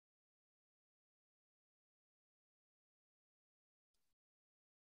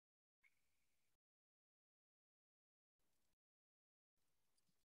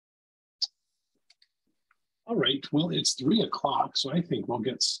All right, well, it's 3 o'clock, so I think we'll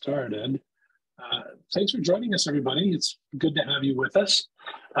get started. Thanks for joining us, everybody. It's good to have you with us.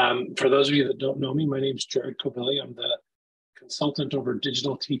 For those of you that don't know me, my name is Jared Covilli. I'm the consultant over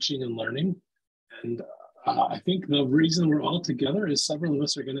digital teaching and learning. And I think the reason we're all together is several of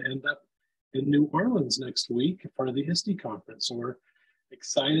us are going to end up in New Orleans next week for the ISTE conference. So we're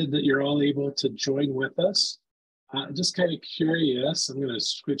excited that you're all able to join with us. Just kind of curious, I'm going to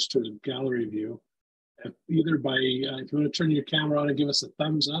switch to a gallery view. Either by, if you want to turn your camera on and give us a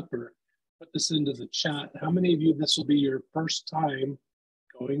thumbs up or put this into the chat, how many of you this will be your first time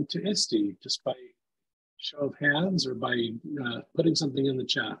going to ISTE, just by show of hands or by putting something in the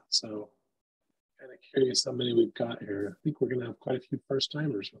chat? So kind of curious how many we've got here. I think we're going to have quite a few first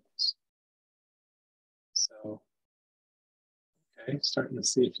timers with us. So, okay, starting to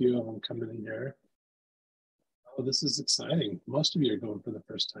see a few of them coming in here. Oh, this is exciting. Most of you are going for the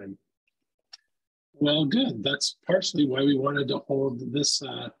first time. Well, good. That's partially why we wanted to hold this,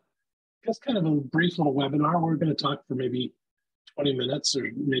 I guess, kind of a brief little webinar. We're going to talk for maybe 20 minutes or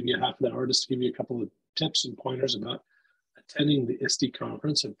maybe a half an hour just to give you a couple of tips and pointers about attending the ISTE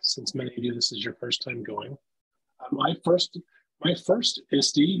conference. And since many of you, this is your first time going. My first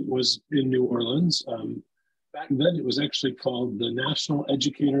ISTE was in New Orleans. Back then, it was actually called the National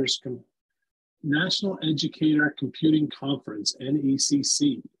Educator Computing Conference,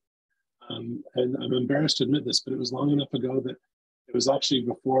 NECC. And I'm embarrassed to admit this, but it was long enough ago that it was actually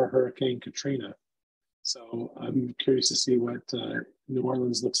before Hurricane Katrina. So I'm curious to see what New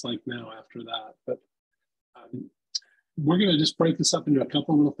Orleans looks like now after that. But we're going to just break this up into a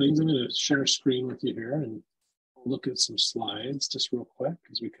couple little things. I'm going to share a screen with you here and look at some slides just real quick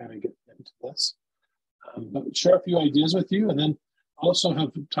as we kind of get into this. But share a few ideas with you, and then also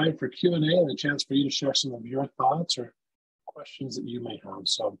have time for Q&A and a chance for you to share some of your thoughts or questions that you may have.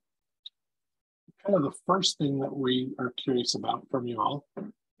 So kind of the first thing that we are curious about from you all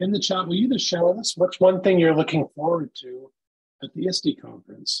in the chat, will you just share with us what's one thing you're looking forward to at the ISTE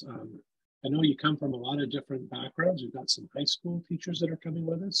conference? I know you come from a lot of different backgrounds. We've got some high school teachers that are coming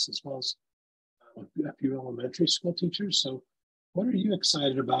with us, as well as a few elementary school teachers. So what are you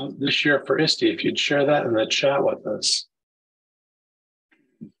excited about this year for ISTE? If you'd share that in the chat with us.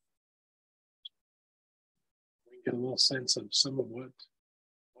 We get a little sense of some of what's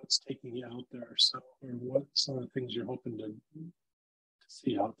taking you out there, or what some of the things you're hoping to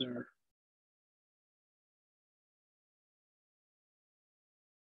see out there.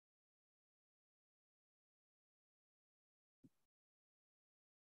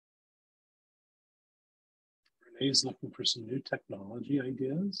 Renee's looking for some new technology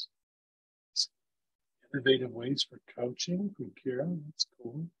ideas, some innovative ways for coaching from Kira. That's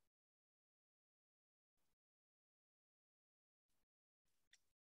cool.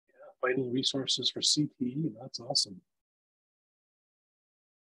 Finding resources for CTE, that's awesome.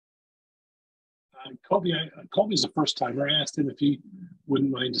 Colby's a first timer. I asked him if he wouldn't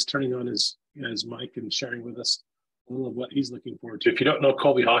mind just turning on his mic and sharing with us a little of what he's looking forward to. If you don't know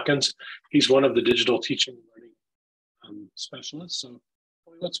Colby Hawkins, he's one of the digital teaching and learning specialists. So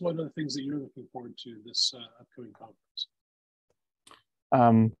Colby, what's one of the things that you're looking forward to this upcoming conference?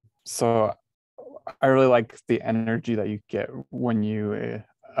 So I really like the energy that you get when you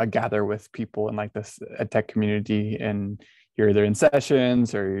gather with people in like this tech community, and you're either in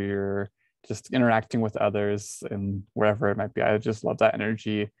sessions or you're just interacting with others and wherever it might be. I just love that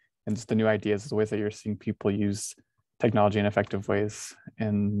energy and just the new ideas, the ways that you're seeing people use technology in effective ways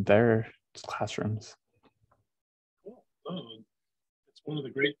in their classrooms. Cool. It's one of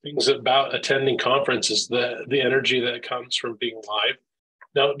the great things about attending conferences, the energy that comes from being live.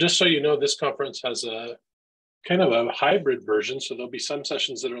 Now, just so you know, this conference has a kind of a hybrid version, so there'll be some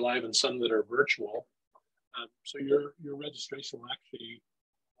sessions that are live and some that are virtual. So your registration will actually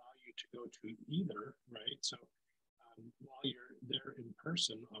allow you to go to either, right? So while you're there in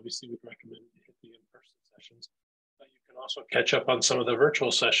person, obviously we'd recommend you hit the in-person sessions, but you can also catch up on some of the virtual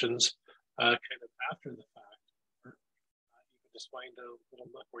sessions kind of after the fact. Or you can just find a little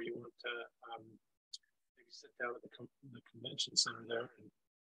nook where you want to maybe sit down at the convention center there and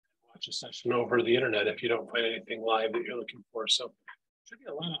watch a session over the internet if you don't find anything live that you're looking for. So should be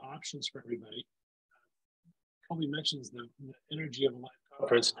a lot of options for everybody. Colby mentions the energy of a live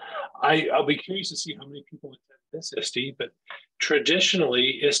conference. I'll be curious to see how many people attend this ISTE, but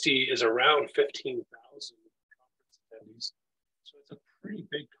traditionally ISTE is around 15,000 conference attendees. So it's a pretty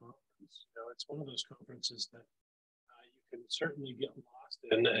big conference. You know, it's one of those conferences that you can certainly get lost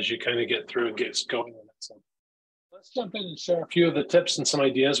in as you kind of get through and get going on it. So let's jump in and share a few of the tips and some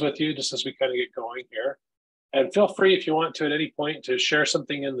ideas with you just as we kind of get going here. And feel free, if you want to at any point, to share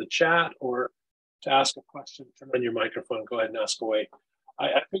something in the chat or to ask a question, turn on your microphone, go ahead and ask away.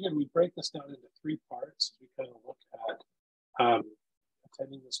 I figured we'd break this down into three parts as we kind of look at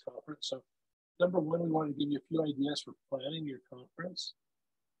attending this conference. So number one, we want to give you a few ideas for planning your conference.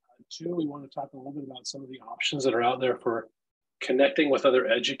 Two, we want to talk a little bit about some of the options that are out there for connecting with other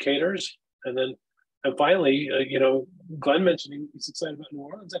educators. And finally, Glenn mentioned he's excited about New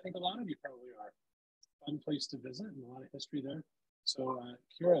Orleans. I think a lot of you probably are. Fun place to visit and a lot of history there. So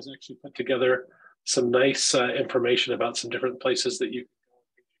Kira has actually put together some nice information about some different places that you can go and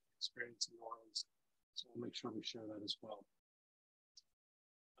experience in New Orleans. So we'll make sure we share that as well.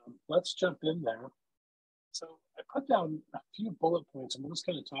 Let's jump in there. So I put down a few bullet points, and we'll just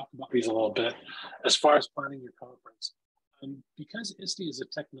kind of talk about these a little bit as far as planning your conference. Because ISTE is a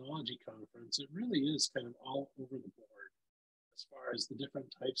technology conference, it really is kind of all over the board as far as the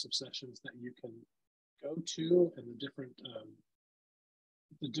different types of sessions that you can go to and the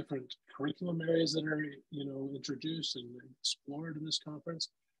different curriculum areas that are introduced and explored in this conference.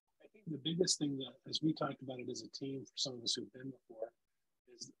 I think the biggest thing that, as we talked about it as a team, for some of us who've been before,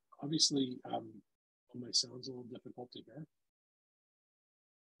 is obviously my sound's a little difficult to hear.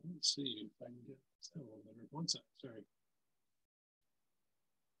 Let's see if I can get this a little better. One sec, sorry.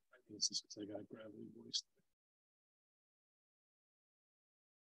 I think this is because I got a gravelly voice.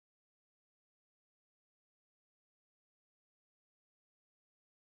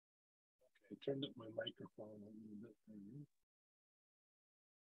 Okay, I turned up my microphone a little bit for you.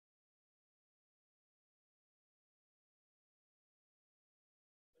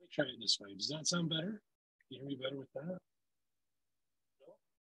 Let me try it this way. Does that sound better? Can you hear me better with that? No?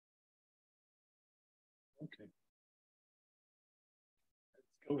 Okay.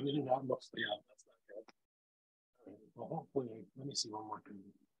 It's going in and out, mostly out. That's not good. All right. Well, hopefully, let me see one more thing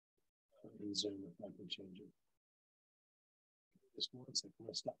in Zoom if I can change it. Just one second. I'm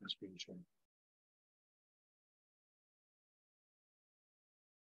going to stop my screen sharing.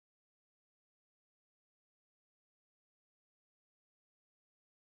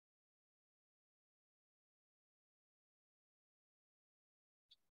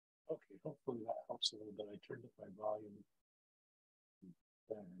 Okay, hopefully that helps a little bit. I turned up my volume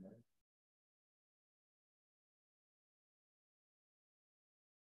there.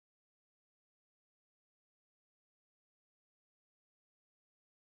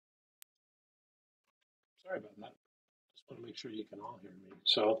 Sorry about that. Just want to make sure you can all hear me.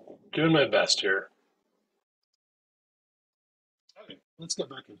 So doing my best here. Okay, let's get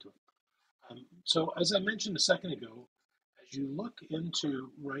back into it. So as I mentioned a second ago, as you look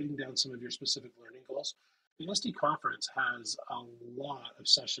into writing down some of your specific learning goals, the ISTE conference has a lot of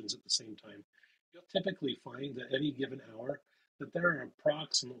sessions at the same time. You'll typically find that any given hour that there are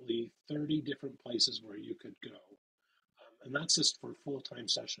approximately 30 different places where you could go. And that's just for full-time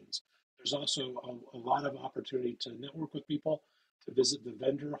sessions. There's also a lot of opportunity to network with people, to visit the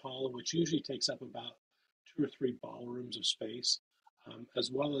vendor hall, which usually takes up about 2 or 3 ballrooms of space,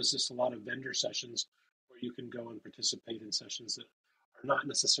 as well as just a lot of vendor sessions where you can go and participate in sessions that are not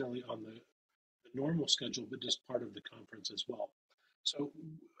necessarily on the normal schedule, but just part of the conference as well. So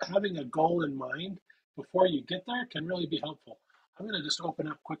having a goal in mind before you get there can really be helpful. I'm going to just open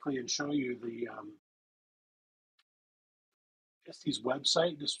up quickly and show you the ISTE's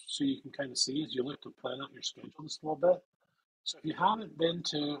website, just so you can kind of see as you look to plan out your schedule just a little bit. So if you haven't been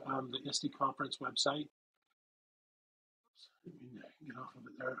to the ISTE conference website, let me get off of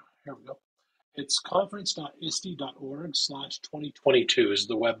it there. Here we go. It's conference.iste.org/2022 is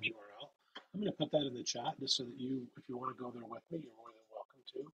the web URL. I'm going to put that in the chat just so that if you want to go there with me, you're more than welcome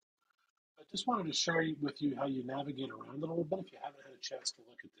to. I just wanted to share with you how you navigate around it a little bit if you haven't had a chance to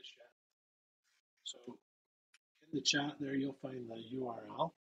look at this yet. So in the chat there, you'll find the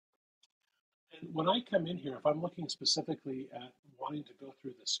URL. And when I come in here, if I'm looking specifically at wanting to go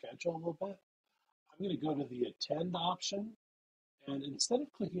through the schedule a little bit, I'm going to go to the attend option. And instead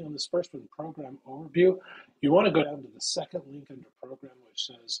of clicking on this first one, program overview, you want to go down to the second link under program, which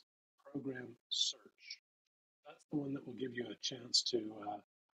says program search. That's the one that will give you a chance to kind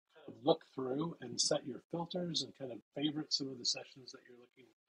of look through and set your filters and kind of favorite some of the sessions that you're looking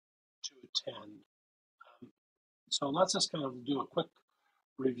to attend. So let's just kind of do a quick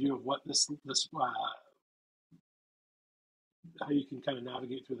review of what how you can kind of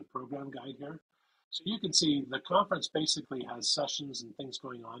navigate through the program guide here. So you can see the conference basically has sessions and things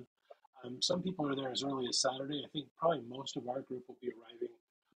going on. Some people are there as early as Saturday. I think probably most of our group will be arriving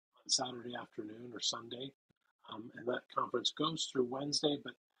on Saturday afternoon or Sunday. And that conference goes through Wednesday,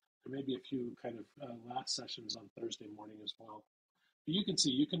 but there may be a few kind of last sessions on Thursday morning as well. But you can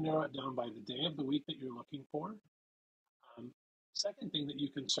see you can narrow it down by the day of the week that you're looking for. Second thing that you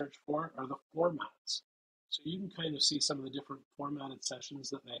can search for are the formats. So you can kind of see some of the different formatted sessions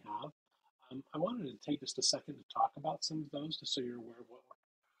that they have. I wanted to take just a second to talk about some of those, just so you're aware of what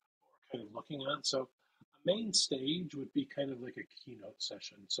we're kind of looking at. So a main stage would be kind of like a keynote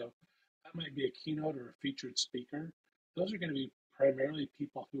session. So that might be a keynote or a featured speaker. Those are going to be primarily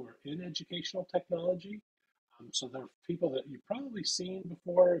people who are in educational technology. So they're people that you've probably seen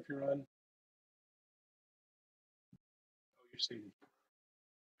before if you're on, oh, you're seeing,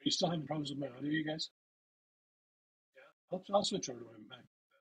 are you still having problems with my audio, you guys? Yeah, I'll switch over to my Mac.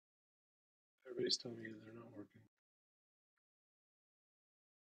 Everybody's telling me they're not working.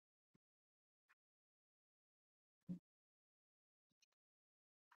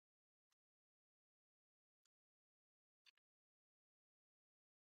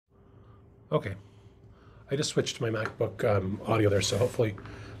 Okay, I just switched to my MacBook audio there, so hopefully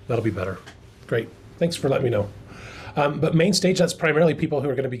that'll be better. Great, thanks for letting me know. But main stage, that's primarily people who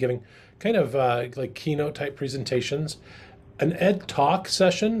are going to be giving kind of like keynote type presentations. An ed talk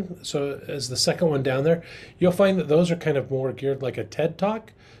session, so as the second one down there, you'll find that those are kind of more geared like a TED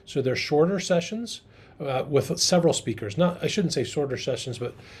talk. So they're shorter sessions with several speakers. Not, I shouldn't say shorter sessions,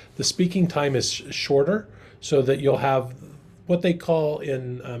 but the speaking time is shorter, so that you'll have what they call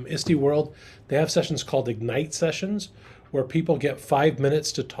in ISTE world, they have sessions called Ignite sessions, where people get 5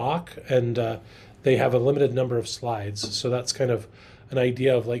 minutes to talk, and they have a limited number of slides. So that's kind of an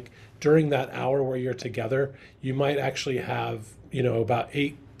idea of like during that hour where you're together, you might actually have, about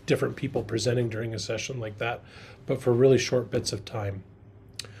 8 different people presenting during a session like that, but for really short bits of time.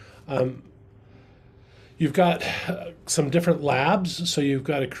 You've got some different labs. So you've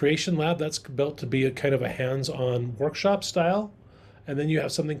got a creation lab that's built to be a kind of a hands-on workshop style. And then you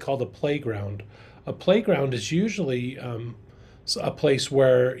have something called a playground. A playground is usually a place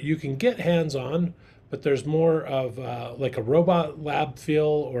where you can get hands-on, but there's more of like a robot lab feel,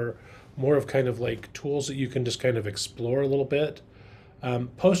 or more of kind of like tools that you can just kind of explore a little bit.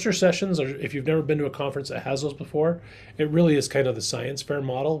 Poster sessions, or if you've never been to a conference that has those before, it really is kind of the science fair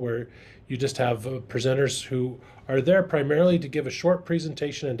model, where you just have presenters who are there primarily to give a short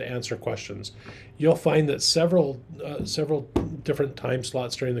presentation and to answer questions. You'll find that several different time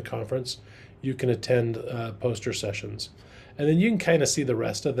slots during the conference you can attend poster sessions, and then you can kind of see the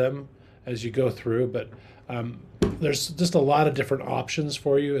rest of them as you go through. But there's just a lot of different options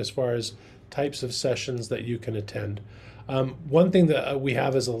for you as far as types of sessions that you can attend. One thing that we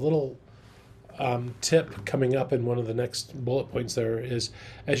have as a little tip coming up in one of the next bullet points there is,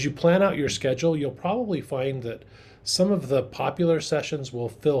 as you plan out your schedule, you'll probably find that some of the popular sessions will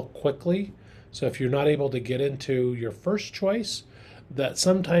fill quickly. So if you're not able to get into your first choice, that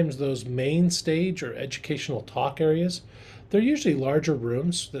sometimes those main stage or educational talk areas, they're usually larger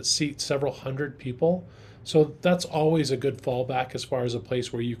rooms that seat several hundred people. So that's always a good fallback as far as a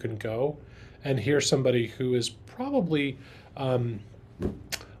place where you can go and hear somebody who is probably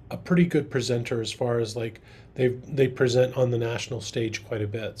a pretty good presenter, as far as like they present on the national stage quite a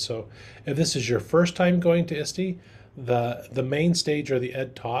bit. So if this is your first time going to ISTE, the main stage or the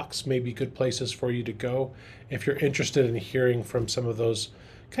ed talks may be good places for you to go if you're interested in hearing from some of those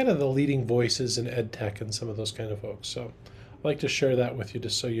kind of the leading voices in ed tech and some of those kind of folks. So I'd like to share that with you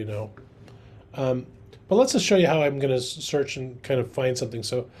just so you know. But let's just show you how I'm going to search and kind of find something.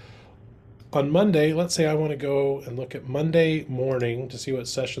 So on Monday, let's say I want to go and look at Monday morning to see what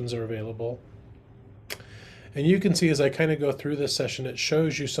sessions are available. And you can see as I kind of go through this session, it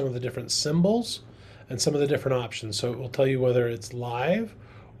shows you some of the different symbols and some of the different options. So it will tell you whether it's live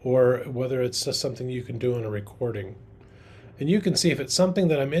or whether it's just something you can do in a recording. And you can see if it's something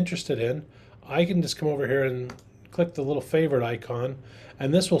that I'm interested in, I can just come over here and click the little favorite icon,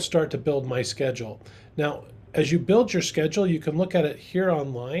 and this will start to build my schedule. Now, as you build your schedule, you can look at it here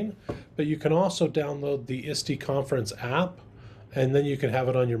online, but you can also download the ISTE conference app, and then you can have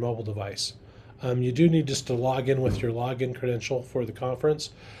it on your mobile device. You do need just to log in with your login credential for the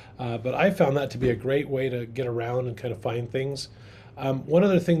conference, but I found that to be a great way to get around and kind of find things. One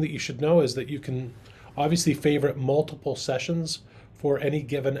other thing that you should know is that you can obviously favorite multiple sessions for any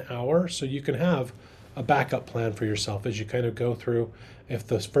given hour, so you can have a backup plan for yourself as you kind of go through. If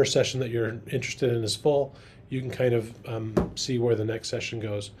the first session that you're interested in is full, you can kind of see where the next session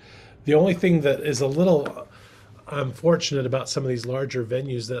goes. The only thing that is a little unfortunate about some of these larger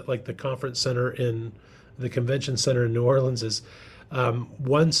venues, that like the conference center in the convention center in New Orleans, is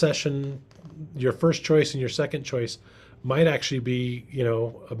one session, your first choice and your second choice might actually be,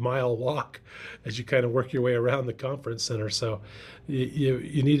 a mile walk as you kind of work your way around the conference center. So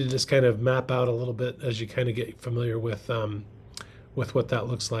you need to just kind of map out a little bit as you kind of get familiar with what that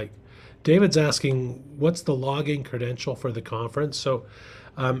looks like. David's asking, what's the login credential for the conference? So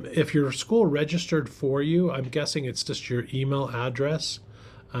if your school registered for you, I'm guessing it's just your email address.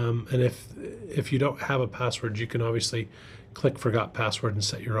 And if you don't have a password, you can obviously click forgot password and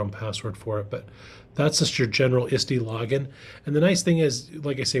set your own password for it. But that's just your general ISTE login. And the nice thing is,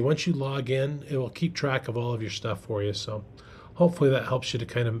 like I say, once you log in, it will keep track of all of your stuff for you. So hopefully that helps you to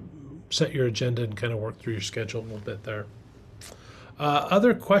kind of set your agenda and kind of work through your schedule a little bit there.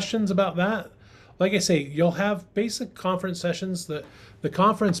 Other questions about that? Like I say, you'll have basic conference sessions. The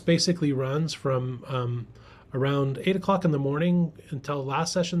conference basically runs from around 8 o'clock in the morning until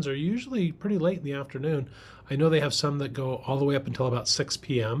last sessions are usually pretty late in the afternoon. I know they have some that go all the way up until about 6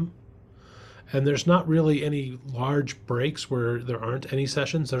 p.m. And there's not really any large breaks where there aren't any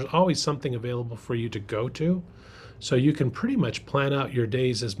sessions. There's always something available for you to go to. So you can pretty much plan out your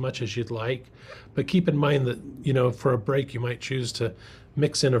days as much as you'd like. But keep in mind that, for a break, you might choose to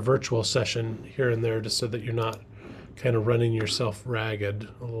mix in a virtual session here and there just so that you're not kind of running yourself ragged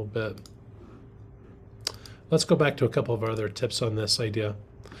a little bit. Let's go back to a couple of other tips on this idea.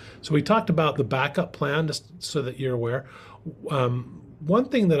 So we talked about the backup plan just so that you're aware. One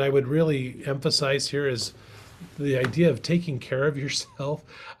thing that I would really emphasize here is the idea of taking care of yourself.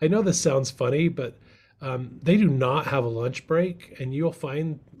 I know this sounds funny, but they do not have a lunch break, and you'll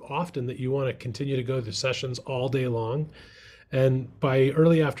find often that you want to continue to go to sessions all day long. And by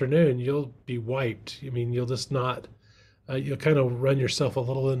early afternoon, you'll be wiped. I mean, you'll just not, you'll kind of run yourself a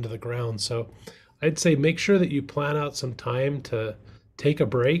little into the ground. So I'd say make sure that you plan out some time to take a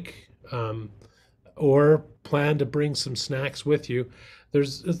break, or plan to bring some snacks with you.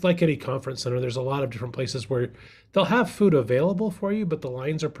 It's like any conference center, there's a lot of different places where they'll have food available for you, but the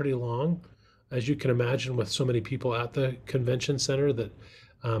lines are pretty long, as you can imagine, with so many people at the convention center, that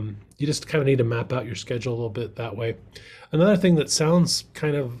you just kind of need to map out your schedule a little bit that way. Another thing that sounds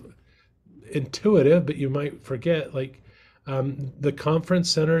kind of intuitive, but you might forget, like the conference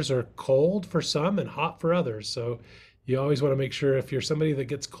centers are cold for some and hot for others. So you always want to make sure, if you're somebody that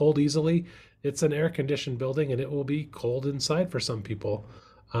gets cold easily, it's an air-conditioned building and it will be cold inside for some people.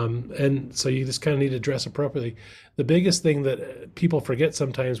 And so you just kind of need to dress appropriately. The biggest thing that people forget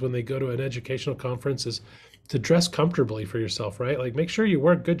sometimes when they go to an educational conference is to dress comfortably for yourself, right? Like, make sure you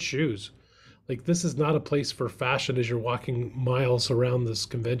wear good shoes. Like, this is not a place for fashion as you're walking miles around this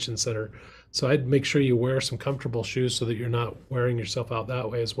convention center. So I'd make sure you wear some comfortable shoes so that you're not wearing yourself out that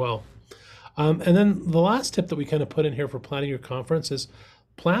way as well. And then the last tip that we kind of put in here for planning your conference is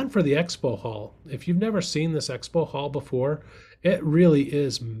plan for the expo hall. If you've never seen this expo hall before, it really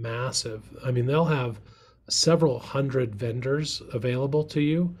is massive. I mean, they'll have several hundred vendors available to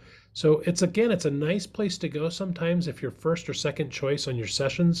you. So it's a nice place to go sometimes if your first or second choice on your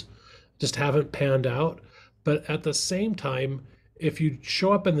sessions just haven't panned out. But at the same time, if you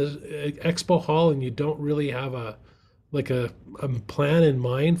show up in the expo hall and you don't really have a plan in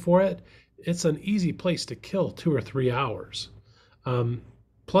mind for it, it's an easy place to kill 2 or 3 hours.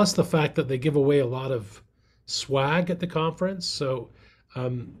 Plus the fact that they give away a lot of swag at the conference. So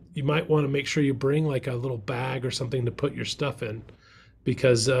you might want to make sure you bring like a little bag or something to put your stuff in,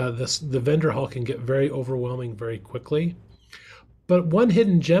 because the vendor hall can get very overwhelming very quickly. But one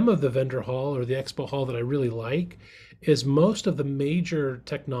hidden gem of the vendor hall or the expo hall that I really like is most of the major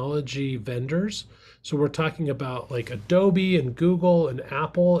technology vendors. So we're talking about like Adobe and Google and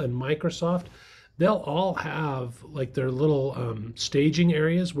Apple and Microsoft. They'll all have like their little staging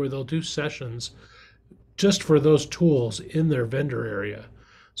areas where they'll do sessions just for those tools in their vendor area.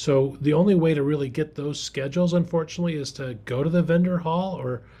 So the only way to really get those schedules, unfortunately, is to go to the vendor hall,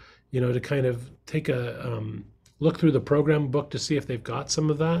 or to kind of take a look through the program book to see if they've got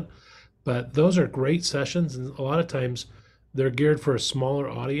some of that. But those are great sessions, and a lot of times they're geared for a smaller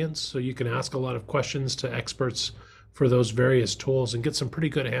audience, so you can ask a lot of questions to experts for those various tools and get some pretty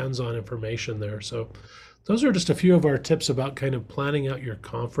good hands-on information there. So those are just a few of our tips about kind of planning out your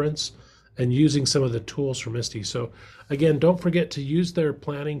conference and using some of the tools from ISTE. So again, don't forget to use their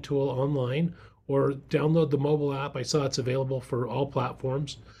planning tool online or download the mobile app. I saw it's available for all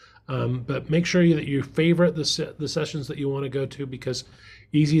platforms. But make sure that you favorite the sessions that you want to go to, because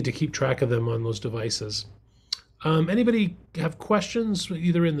easy to keep track of them on those devices. Anybody have questions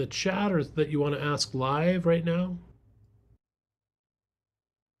either in the chat or that you want to ask live right now?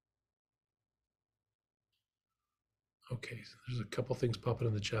 Okay, so there's a couple things popping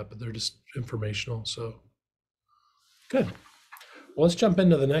in the chat, but they're just informational, so good. Well, let's jump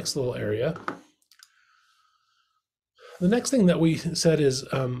into the next little area. The next thing that we said is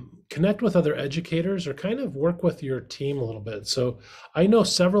connect with other educators or kind of work with your team a little bit. So I know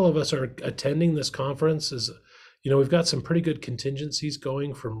several of us are attending this conference as We've got some pretty good contingencies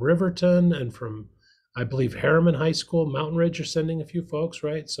going from Riverton and from, I believe, Harriman High School. Mountain Ridge are sending a few folks,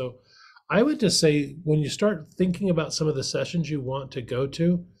 right? So I would just say when you start thinking about some of the sessions you want to go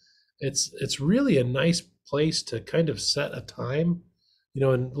to, it's really a nice place to kind of set a time,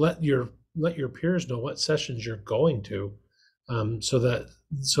 and let your peers know what sessions you're going to, so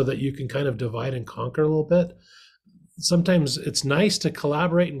that you can kind of divide and conquer a little bit. Sometimes it's nice to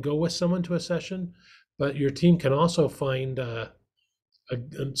collaborate and go with someone to a session, but your team can also find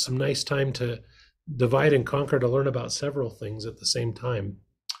some nice time to divide and conquer to learn about several things at the same time.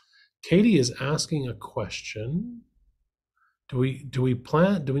 Katie is asking a question. Do we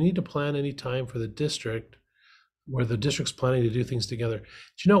need to plan any time for the district where the district's planning to do things together?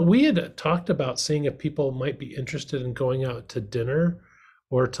 We had talked about seeing if people might be interested in going out to dinner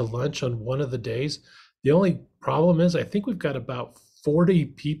or to lunch on one of the days. The only problem is I think we've got about 40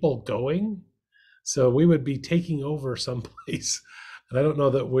 people going. So we would be taking over someplace. And I don't know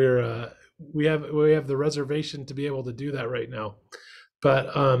that we have the reservation to be able to do that right now.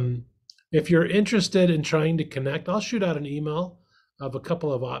 But if you're interested in trying to connect, I'll shoot out an email of a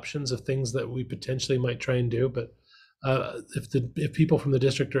couple of options of things that we potentially might try and do. But if people from the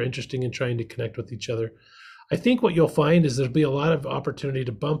district are interested in trying to connect with each other, I think what you'll find is there'll be a lot of opportunity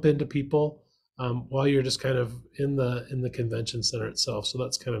to bump into people while you're just kind of in the convention center itself. So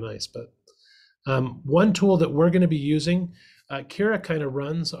that's kind of nice. But one tool that we're going to be using, Kira kind of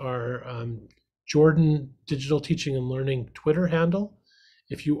runs our Jordan Digital Teaching and Learning Twitter handle.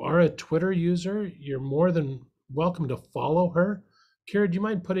 If you are a Twitter user, you're more than welcome to follow her. Kira, do you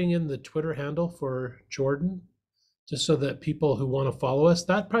mind putting in the Twitter handle for Jordan, just so that people who want to follow us,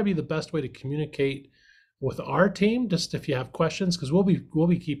 that'd probably be the best way to communicate with our team, just if you have questions, because we'll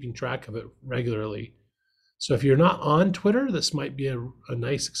be keeping track of it regularly. So if you're not on Twitter, this might be a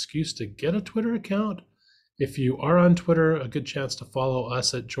nice excuse to get a Twitter account. If you are on Twitter, a good chance to follow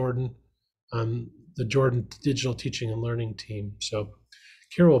us at Jordan, the Jordan Digital Teaching and Learning team. So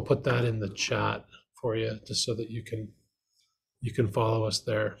Kira will put that in the chat for you, just so that you can follow us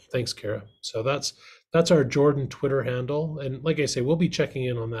there. Thanks, Kira. So that's our Jordan Twitter handle. And like I say, we'll be checking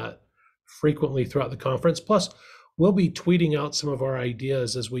in on that frequently throughout the conference. Plus, we'll be tweeting out some of our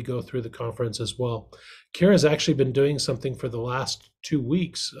ideas as we go through the conference as well. Kira's actually been doing something for the last 2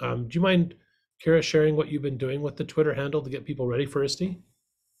 weeks. Do you mind, Kira, sharing what you've been doing with the Twitter handle to get people ready for ISTE?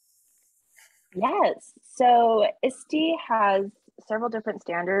 Yes. So ISTE has several different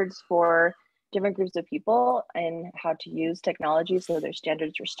standards for different groups of people and how to use technology. So there's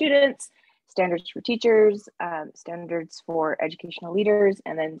standards for students, standards for teachers, standards for educational leaders,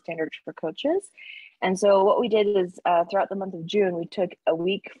 and then standards for coaches. And so what we did is throughout the month of June, we took a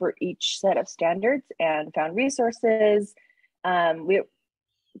week for each set of standards and found resources.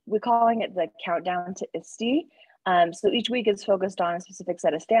 We're calling it the countdown to ISTE. So each week is focused on a specific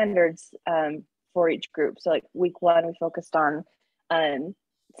set of standards for each group. So like week 1, we focused on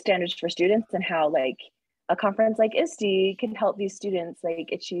standards for students and how like a conference like ISTE can help these students like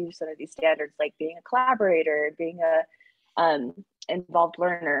achieve some of these standards, like being a collaborator, being a involved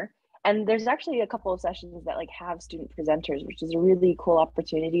learner. And there's actually a couple of sessions that like have student presenters, which is a really cool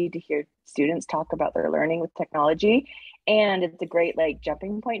opportunity to hear students talk about their learning with technology. And it's a great like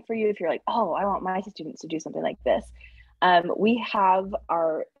jumping point for you if you're like, oh, I want my students to do something like this. We have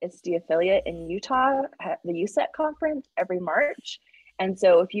our ISTE affiliate in Utah, the USET conference every March. And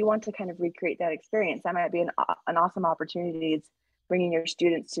so if you want to kind of recreate that experience, that might be an awesome opportunity. It's bringing your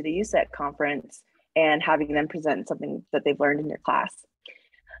students to the USET conference and having them present something that they've learned in your class.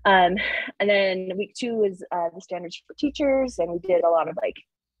 And then week 2 is the standards for teachers. And we did a lot of like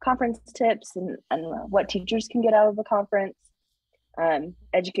conference tips and what teachers can get out of the conference.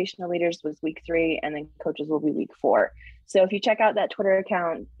 Educational leaders was week 3, and then coaches will be week 4. So if you check out that Twitter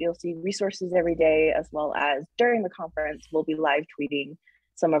account, you'll see resources every day, as well as during the conference, we'll be live tweeting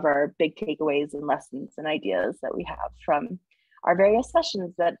some of our big takeaways and lessons and ideas that we have from our various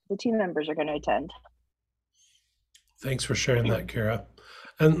sessions that the team members are going to attend. Thanks for sharing that, Kara.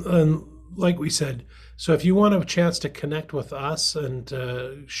 And like we said, so if you want a chance to connect with us and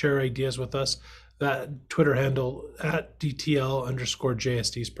share ideas with us, that Twitter handle at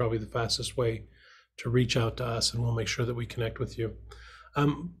DTL_JST is probably the fastest way to reach out to us, and we'll make sure that we connect with you.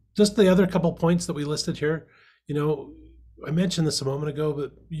 Just the other couple points that we listed here, I mentioned this a moment ago,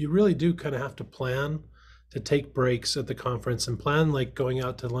 but you really do kind of have to plan to take breaks at the conference and plan like going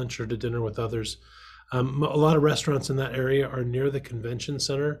out to lunch or to dinner with others. A lot of restaurants in that area are near the convention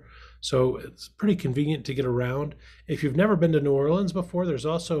center, so it's pretty convenient to get around. If you've never been to New Orleans before, there's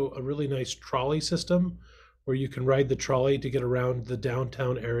also a really nice trolley system where you can ride the trolley to get around the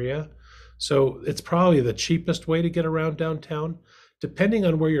downtown area. So it's probably the cheapest way to get around downtown, depending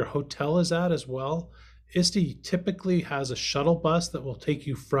on where your hotel is at as well. ISTE typically has a shuttle bus that will take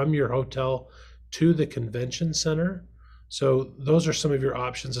you from your hotel to the convention center. So those are some of your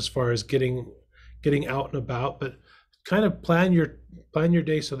options as far as getting out and about, but kind of plan your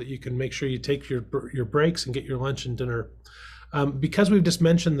day so that you can make sure you take your breaks and get your lunch and dinner. Because we've just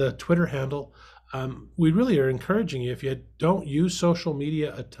mentioned the Twitter handle, we really are encouraging you, if you don't use social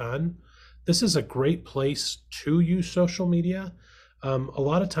media a ton, this is a great place to use social media. A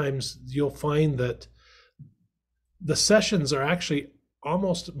lot of times you'll find that the sessions are actually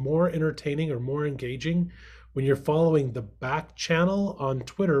almost more entertaining or more engaging when you're following the back channel on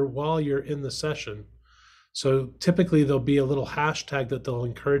Twitter while you're in the session. So typically there'll be a little hashtag that they'll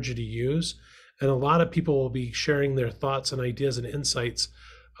encourage you to use. And a lot of people will be sharing their thoughts and ideas and insights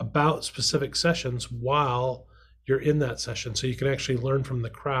about specific sessions while you're in that session. So you can actually learn from the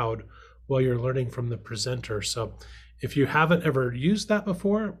crowd while you're learning from the presenter. So if you haven't ever used that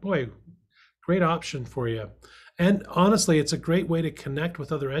before, boy, great option for you. And honestly, it's a great way to connect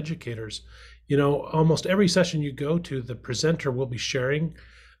with other educators. You know, almost every session you go to, the presenter will be sharing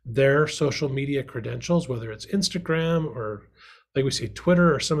their social media credentials, whether it's Instagram or, like we say,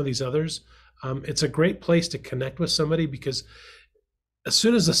 Twitter or some of these others. It's a great place to connect with somebody, because as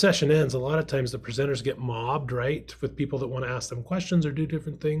soon as the session ends, a lot of times the presenters get mobbed, right, with people that want to ask them questions or do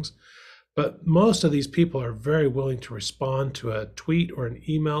different things. But most of these people are very willing to respond to a tweet or an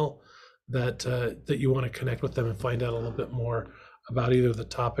email that you want to connect with them and find out a little bit more about either the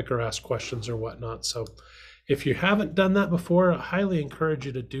topic or ask questions or whatnot. So if you haven't done that before, I highly encourage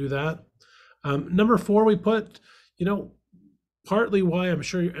you to do that. Number 4, we put, you know, partly why I'm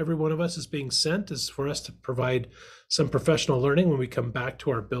sure every one of us is being sent is for us to provide some professional learning when we come back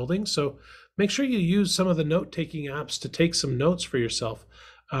to our building. So make sure you use some of the note-taking apps to take some notes for yourself.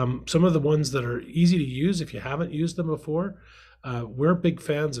 Some of the ones that are easy to use if you haven't used them before. We're big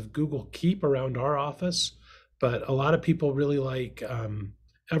fans of Google Keep around our office, but a lot of people really like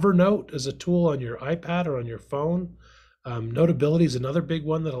Evernote as a tool on your iPad or on your phone. Notability is another big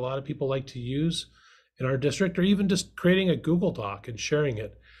one that a lot of people like to use in our district, or even just creating a Google Doc and sharing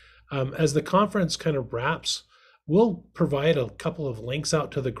it. As the conference kind of wraps, we'll provide a couple of links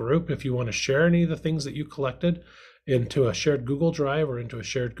out to the group if you want to share any of the things that you collected into a shared Google Drive or into a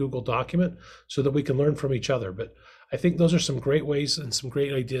shared Google document so that we can learn from each other. But I think those are some great ways and some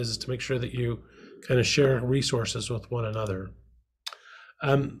great ideas to make sure that you kind of share resources with one another.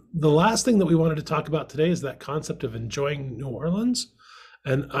 The last thing that we wanted to talk about today is that concept of enjoying New Orleans.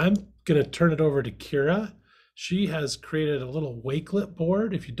 And I'm going to turn it over to Kira. She has created a little Wakelet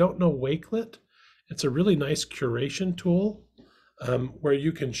board. If you don't know Wakelet, it's a really nice curation tool where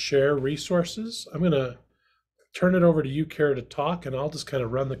you can share resources. I'm going to turn it over to you, Kara, to talk, and I'll just kind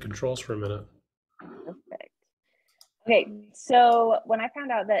of run the controls for a minute. Perfect. Okay, so when I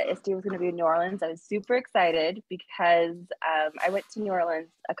found out that ISTE was going to be in New Orleans, I was super excited because I went to New Orleans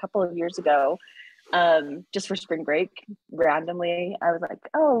a couple of years ago just for spring break. Randomly, I was like,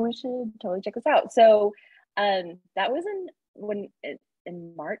 oh, we should totally check this out. So that was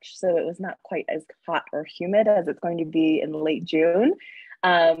in March, so it was not quite as hot or humid as it's going to be in late June.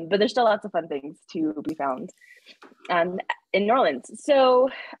 But there's still lots of fun things to be found in New Orleans. So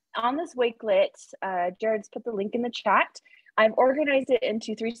on this Wakelet, Jared's put the link in the chat. I've organized it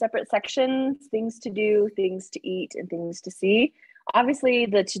into 3 separate sections: things to do, things to eat, and things to see. Obviously,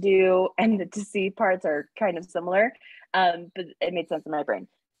 the to do and the to see parts are kind of similar, but it made sense in my brain.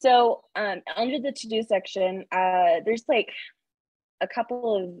 So under the to do section, there's like a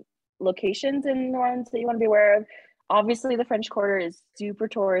couple of locations in New Orleans that you want to be aware of. Obviously, the French Quarter is super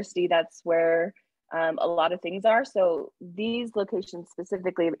touristy. That's where a lot of things are. So these locations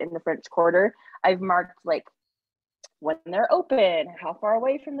specifically in the French Quarter, I've marked like when they're open, how far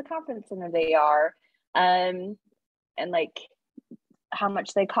away from the conference center they are, and like how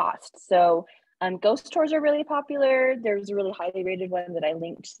much they cost. So ghost tours are really popular. There's a really highly rated one that I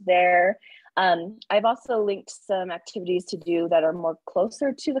linked there. I've also linked some activities to do that are more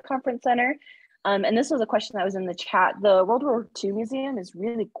closer to the conference center. And this was a question that was in the chat. The World War II Museum is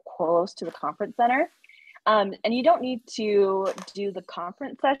really close to the conference center. And you don't need to do the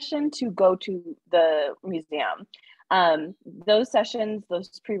conference session to go to the museum. Those sessions,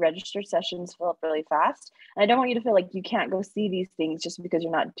 those pre-registered sessions fill up really fast. And I don't want you to feel like you can't go see these things just because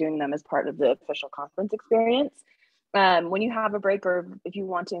you're not doing them as part of the official conference experience. When you have a break, or if you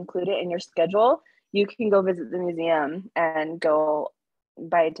want to include it in your schedule, you can go visit the museum and go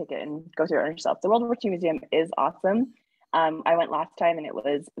buy a ticket and go through it yourself. The World War II Museum is awesome. I went last time and it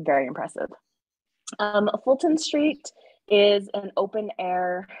was very impressive. Fulton Street is an open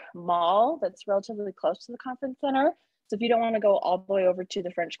air mall that's relatively close to the conference center. So if you don't want to go all the way over to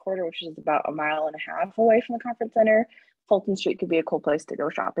the French Quarter, which is about 1.5 miles away from the conference center, Fulton Street could be a cool place to go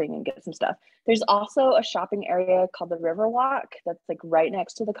shopping and get some stuff. There's also a shopping area called the Riverwalk that's like right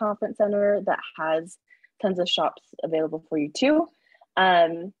next to the conference center that has tons of shops available for you too.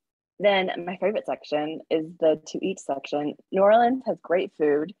 Then my favorite section is the to eat section. New Orleans has great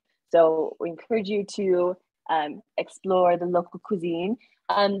food, so we encourage you to explore the local cuisine.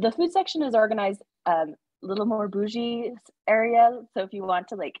 The food section is organized a little more bougie area, so if you want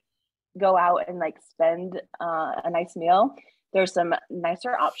to like go out and like spend a nice meal, there's some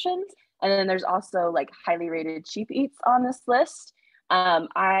nicer options, and then there's also like highly rated cheap eats on this list.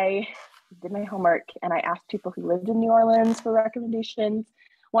 I did my homework and I asked people who lived in New Orleans for recommendations.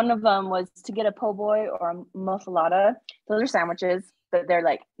 One of them was to get a po' boy or a muffaletta. Those are sandwiches, but they're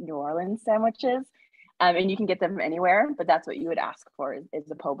like New Orleans sandwiches. And you can get them anywhere, but that's what you would ask for is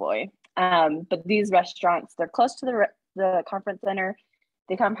a po' boy. But these restaurants, they're close to the conference center.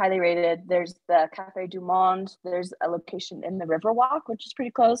 They come highly rated. There's the Café du Monde. There's a location in the Riverwalk, which is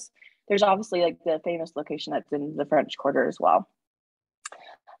pretty close. There's obviously like the famous location that's in the French Quarter as well.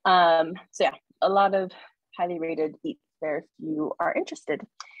 So yeah, a lot of highly rated eats there if you are interested.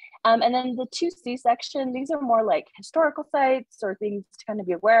 And then the 2C section, these are more like historical sites or things to kind of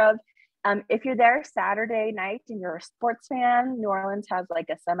be aware of. If you're there Saturday night and you're a sports fan, New Orleans has like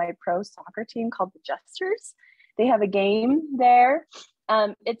a semi-pro soccer team called the Jesters. They have a game there.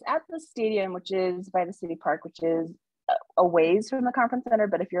 It's at the stadium, which is by the city park, which is a ways from the conference center.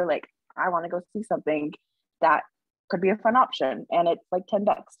 But if you're like, I want to go see something, that could be a fun option. And it's like $10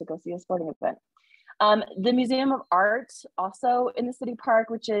 to go see a sporting event. The Museum of Art, also in the city park,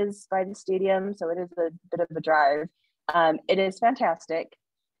 which is by the stadium. So it is a bit of a drive. It is fantastic.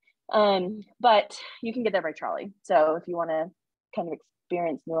 But you can get there by trolley. So if you want to kind of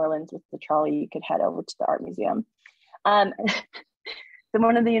experience New Orleans with the trolley, you could head over to the art museum. So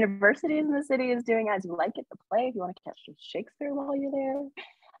one of the universities in the city is doing As You Like It, the play, if you want to catch some Shakespeare while you're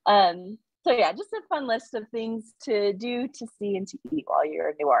there. So yeah, just a fun list of things to do, to see, and to eat while you're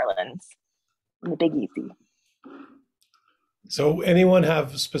in New Orleans in the Big Easy. So anyone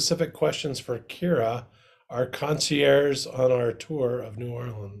have specific questions for Kira, our concierge on our tour of New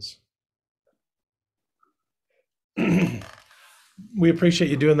Orleans? We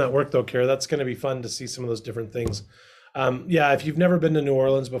appreciate you doing that work though, Kira. That's going to be fun to see some of those different things. Yeah, if you've never been to New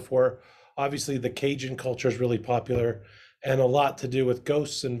Orleans before, obviously the Cajun culture is really popular and a lot to do with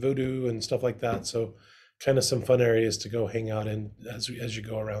ghosts and voodoo and stuff like that. So kind of some fun areas to go hang out in as you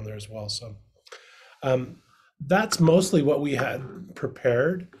go around there as well. So that's mostly what we had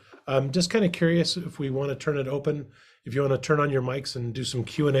prepared. Just kind of curious if we want to turn it open, if you want to turn on your mics and do some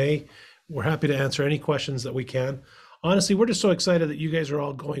Q&A, we're happy to answer any questions that we can. Honestly, we're just so excited that you guys are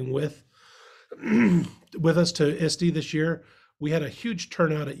all going with us to ISTE this year. We had a huge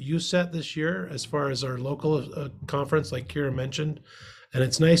turnout at USET this year as far as our local conference, like Kira mentioned. And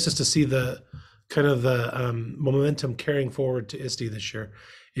it's nice just to see the kind of the momentum carrying forward to ISTE this year.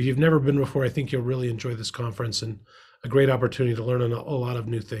 If you've never been before, I think you'll really enjoy this conference and a great opportunity to learn a lot of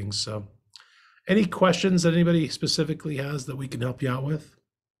new things. So any questions that anybody specifically has that we can help you out with?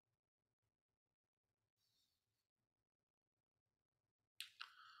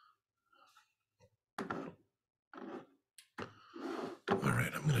 All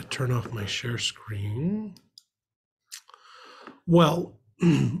right, I'm going to turn off my share screen. Well,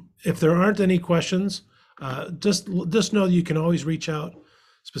 if there aren't any questions, just know you can always reach out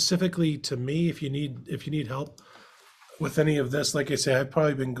specifically to me if you need help with any of this. Like I say, I've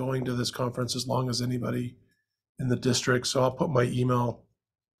probably been going to this conference as long as anybody in the district, so I'll put my email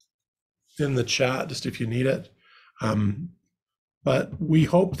in the chat just if you need it. But we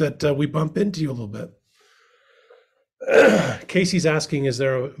hope that we bump into you a little bit. Casey's asking, is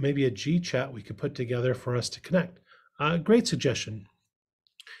there maybe a G chat we could put together for us to connect? Great suggestion.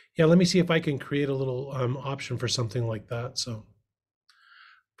 Yeah, let me see if I can create a little option for something like that. So,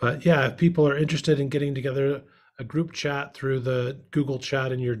 but yeah, if people are interested in getting together, a group chat through the Google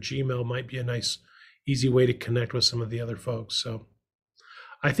chat in your Gmail might be a nice, easy way to connect with some of the other folks. So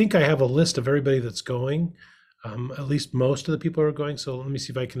I think I have a list of everybody that's going. At least most of the people are going. So let me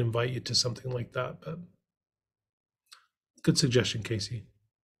see if I can invite you to something like that. But good suggestion, Casey.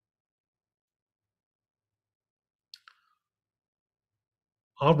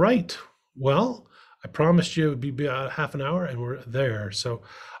 All right. Well, I promised you it would be about half an hour and we're there. So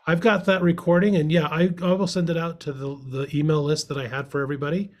I've got that recording, and yeah, I will send it out to the email list that I had for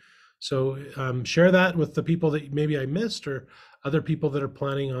everybody. So share that with the people that maybe I missed or other people that are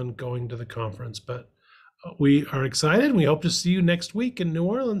planning on going to the conference. But We are excited. We hope to see you next week in New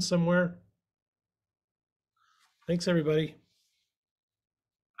Orleans somewhere. Thanks, everybody.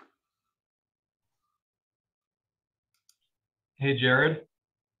 Hey, Jared.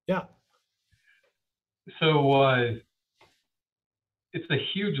 Yeah. So it's a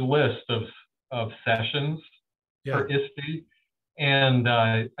huge list of sessions Yeah. for ISTE. And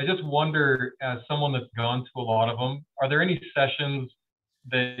I just wonder, as someone that's gone to a lot of them, are there any sessions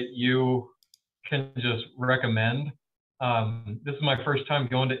that you can just recommend? This is my first time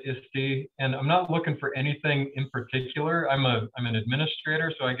going to ISTE, and I'm not looking for anything in particular. I'm an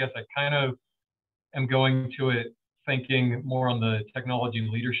administrator, so I guess I kind of am going to it thinking more on the technology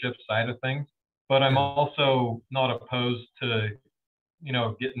leadership side of things. But I'm also not opposed to,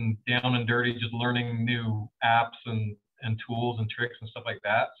 getting down and dirty, just learning new apps and tools and tricks and stuff like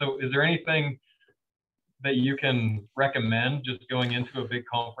that. So is there anything that you can recommend just going into a big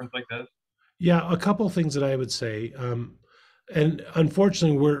conference like this? Yeah, a couple things that I would say. And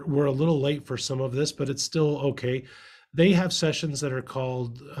unfortunately, we're a little late for some of this, but it's still okay. They have sessions that are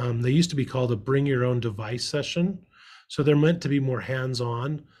called, they used to be called a bring your own device session. So they're meant to be more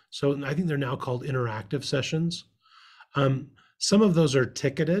hands-on. So I think they're now called interactive sessions. Some of those are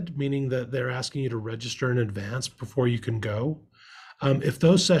ticketed, meaning that they're asking you to register in advance before you can go. If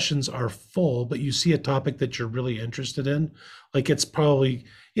those sessions are full, but you see a topic that you're really interested in, like it's probably,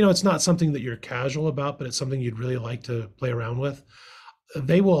 it's not something that you're casual about, but it's something you'd really like to play around with,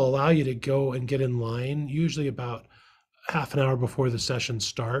 they will allow you to go and get in line, usually about half an hour before the session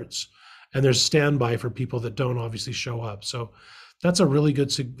starts. And there's standby for people that don't obviously show up. So that's a really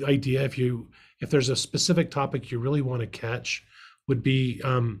good idea. If there's a specific topic you really want to catch, would be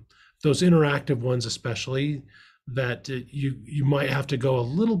those interactive ones, especially that you might have to go a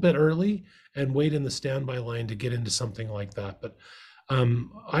little bit early and wait in the standby line to get into something like that. But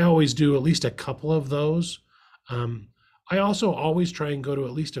I always do at least a couple of those. I also always try and go to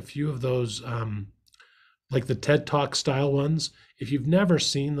at least a few of those, like the TED Talk style ones. If you've never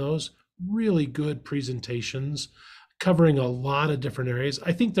seen those, really good presentations covering a lot of different areas.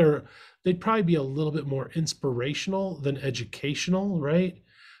 I think they'd probably be a little bit more inspirational than educational, right?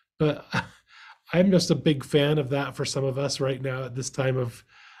 But I'm just a big fan of that for some of us right now at this time of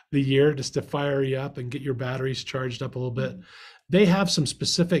the year, just to fire you up and get your batteries charged up a little bit. They have some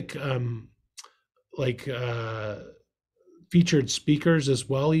specific like featured speakers as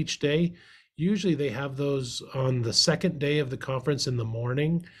well each day. Usually they have those on the second day of the conference in the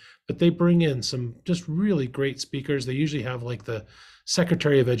morning, but they bring in some just really great speakers. They usually have like the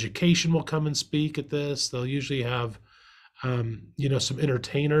Secretary of Education will come and speak at this. They'll usually have some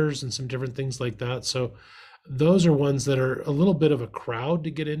entertainers and some different things like that. So those are ones that are a little bit of a crowd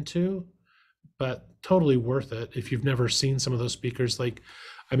to get into, but totally worth it if you've never seen some of those speakers.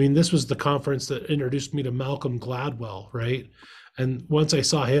 This was the conference that introduced me to Malcolm Gladwell, right? And once I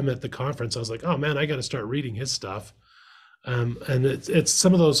saw him at the conference, I was like, oh man, I got to start reading his stuff. And it's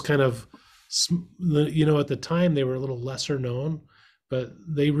some of those kind of, at the time they were a little lesser known, but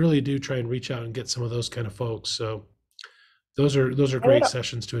they really do try and reach out and get some of those kind of folks. So those are great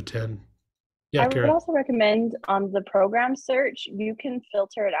sessions to attend. Yeah, Kara. I would also recommend on the program search, you can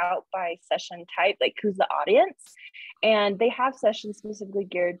filter it out by session type, like who's the audience. And they have sessions specifically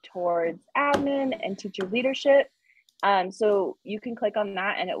geared towards admin and teacher leadership. So you can click on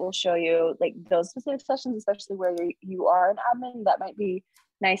that and it will show you like those specific sessions, especially where you are an admin. That might be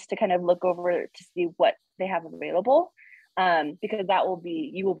nice to kind of look over to see what they have available, because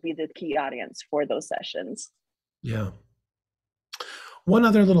you will be the key audience for those sessions. Yeah. One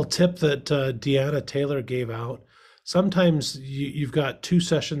other little tip that Deanna Taylor gave out, sometimes you've got two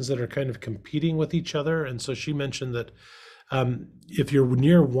sessions that are kind of competing with each other. And so she mentioned that if you're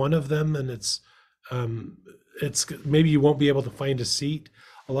near one of them and it's maybe you won't be able to find a seat,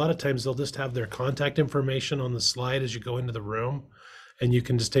 a lot of times they'll just have their contact information on the slide as you go into the room, and you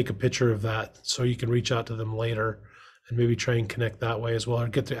can just take a picture of that so you can reach out to them later and maybe try and connect that way as well, or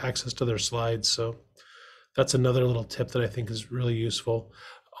get the access to their slides. So that's another little tip that I think is really useful.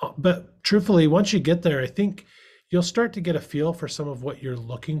 But truthfully, once you get there, I think you'll start to get a feel for some of what you're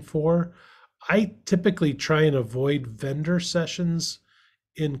looking for. I typically try and avoid vendor sessions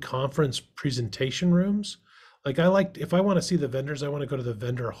in conference presentation rooms. Like if I want to see the vendors, I want to go to the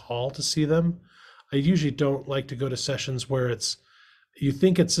vendor hall to see them. I usually don't like to go to sessions where you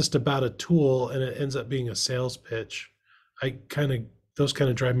think it's just about a tool and it ends up being a sales pitch. Those kind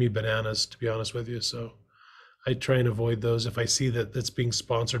of drive me bananas, to be honest with you. So I try and avoid those if I see that it's being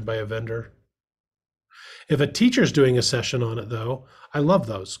sponsored by a vendor. If a teacher's doing a session on it, though, I love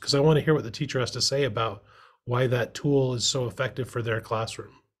those because I want to hear what the teacher has to say about why that tool is so effective for their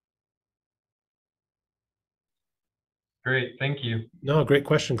classroom. Great, thank you. No, great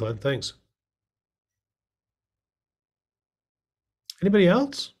question, Glenn. Thanks. Anybody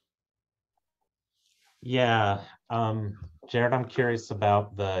else? Yeah, Jared, I'm curious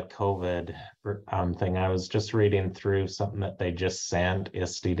about the COVID thing. I was just reading through something that they just sent,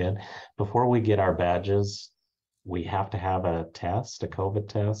 ISTE did. Before we get our badges, we have to have a test, a COVID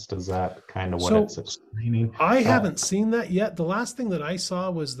test. Is that kind of what So, it's explaining? I haven't seen that yet. The last thing that I saw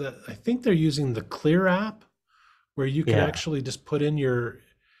was that I think they're using the Clear app where you can Yeah. actually just put in your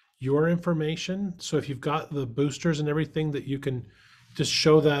information. So if you've got the boosters and everything, that you can just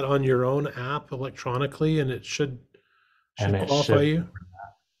show that on your own app electronically, and it should And it qualify should- you.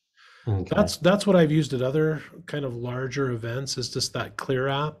 Okay. That's what I've used at other kind of larger events, is just that Clear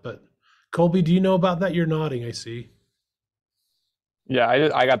app. But Colby, do you know about that? You're nodding, I see. Yeah,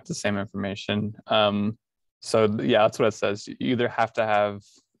 I got the same information. So yeah, that's what it says. You either have to have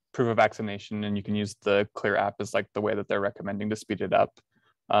proof of vaccination, and you can use the Clear app as like the way that they're recommending to speed it up,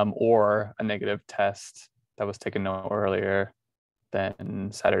 or a negative test that was taken no earlier than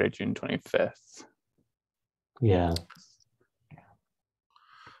Saturday, June 25th. Yeah.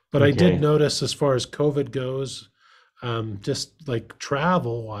 But I did Okay. notice, as far as COVID goes, just like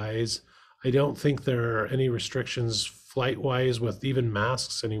travel wise, I don't think there are any restrictions flight wise with even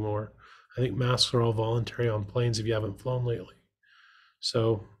masks anymore. I think masks are all voluntary on planes if you haven't flown lately.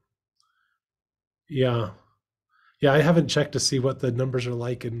 So, yeah. Yeah, I haven't checked to see what the numbers are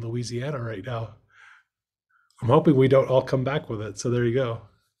like in Louisiana right now. I'm hoping we don't all come back with it. So there you go.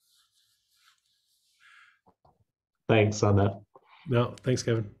 Thanks on that. No, thanks,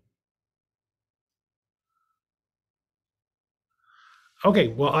 Kevin. Okay,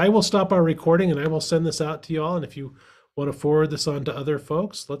 well, I will stop our recording and I will send this out to you all. And if you want to forward this on to other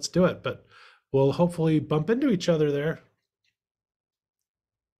folks, let's do it. But we'll hopefully bump into each other there.